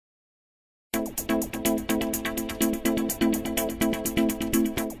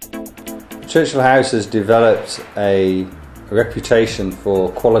Churchill House has developed a reputation for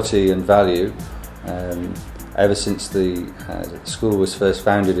quality and value ever since the school was first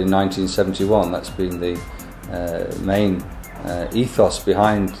founded in 1971. That's been the main ethos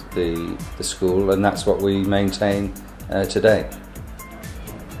behind the school, and that's what we maintain today.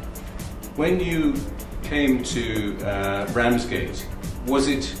 When you came to Ramsgate, was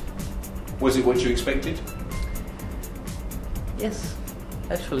it what you expected? Yes,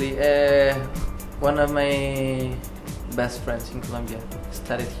 actually, one of my best friends in Colombia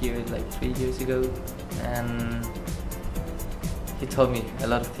started here like 3 years ago, and he told me a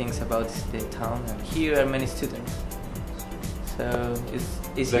lot of things about the town, and here are many students. So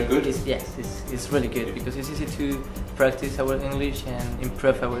is that good? Yes, it's really good because it's easy to practice our English and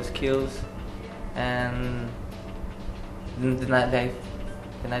improve our skills, and the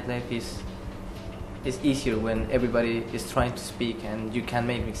nightlife is easier when everybody is trying to speak, and you can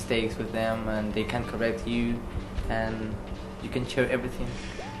make mistakes with them and they can correct you and you can share everything.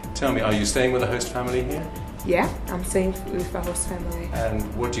 Tell me, are you staying with a host family here? Yeah, I'm staying with a host family. And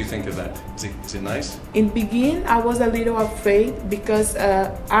what do you think of that? Is it nice? In the beginning, I was a little afraid because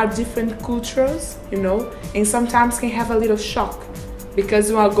our different cultures, you know, and sometimes can have a little shock because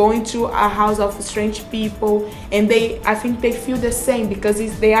you are going to a house of strange people, and I think they feel the same because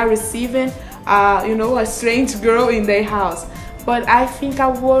they are receiving, you know, a strange girl in their house. But I think I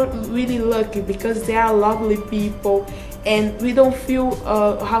was really lucky because they are lovely people, and we don't feel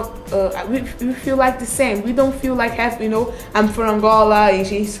we feel like the same. We don't feel like you know, I'm from Angola and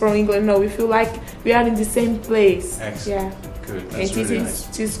she's from England. No, we feel like we are in the same place. Excellent. Yeah. Good. That's really nice.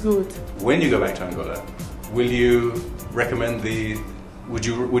 It is good. When you go back to Angola, will you recommend would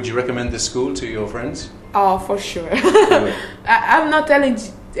you recommend this school to your friends? Oh, for sure. I'm not telling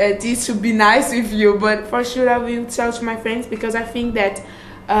this to be nice with you, but for sure I will tell to my friends because I think that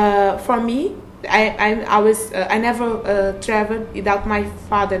for me, I never traveled without my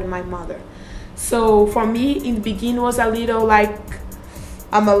father and my mother. So for me, in the beginning, was a little like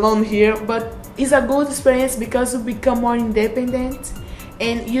I'm alone here, but it's a good experience because you become more independent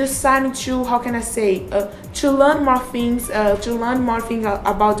and you start to, how can I say, to learn more things,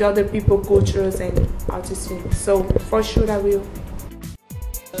 about the other people, cultures, and all these things. So for sure I will.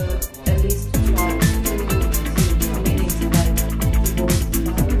 At least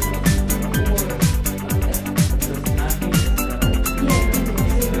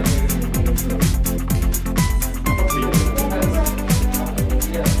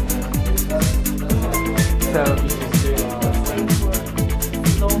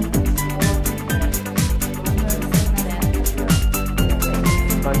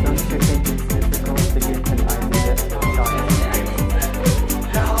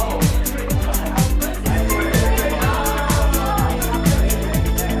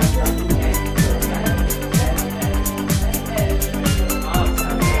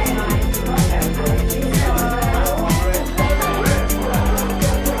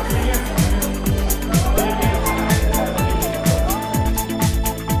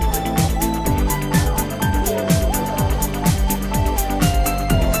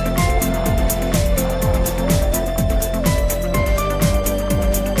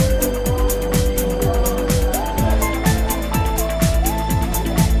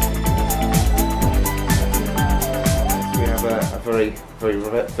very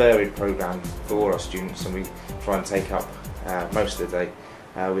varied programme for all our students, and we try and take up most of the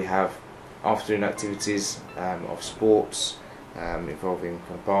day. We have afternoon activities of sports involving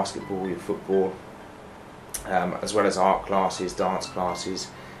kind of basketball, football, as well as art classes, dance classes,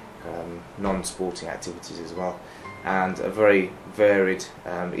 non-sporting activities as well, and a very varied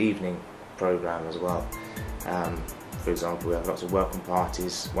evening programme as well. For example, we have lots of welcome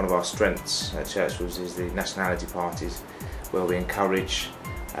parties. One of our strengths at Churchill's is the nationality parties, where we encourage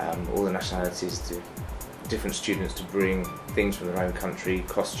all the nationalities different students to bring things from their own country,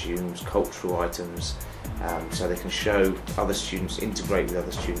 costumes, cultural items, so they can show other students, integrate with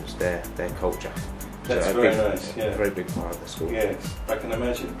other students their culture. That's so very nice. Yeah. A very big part of the school. Yes, I can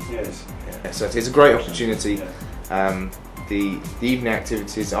imagine. Yes. Yeah, so it's a great opportunity. Yeah. The evening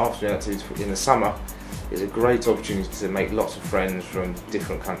activities, afternoon activities in the summer is a great opportunity to make lots of friends from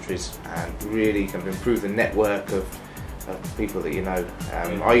different countries and really kind of improve the network of people that you know.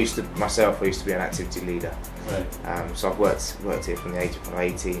 I used to be an activity leader. Right. So I've worked here from the age of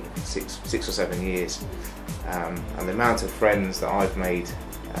 18, 6 or 7 years, and the amount of friends that I've made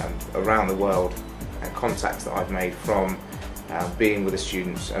around the world and contacts that I've made from being with the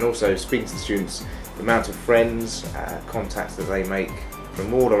students and also speaking to the students, the amount of friends, contacts that they make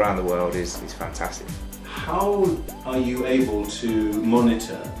from all around the world is fantastic. How are you able to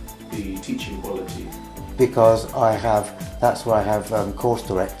monitor the teaching quality? Because that's where I have course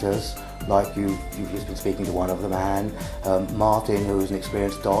directors, like you've just been speaking to one of them, Anne, Martin, who is an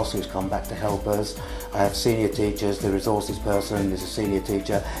experienced DOS, who's come back to help us. I have senior teachers, the resources person is a senior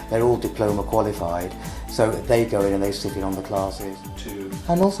teacher, they're all diploma qualified, so they go in and they sit in on the classes.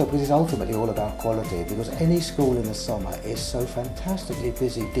 And also because it's ultimately all about quality, because any school in the summer is so fantastically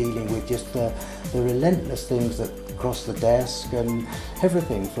busy dealing with just the relentless things that cross the desk and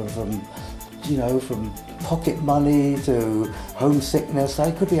everything from pocket money to homesickness.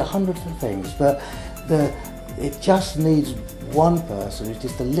 There could be 100 things, but it just needs one person who's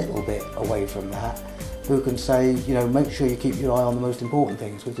just a little bit away from that, who can say, make sure you keep your eye on the most important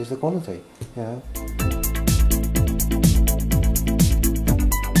things, which is the quality,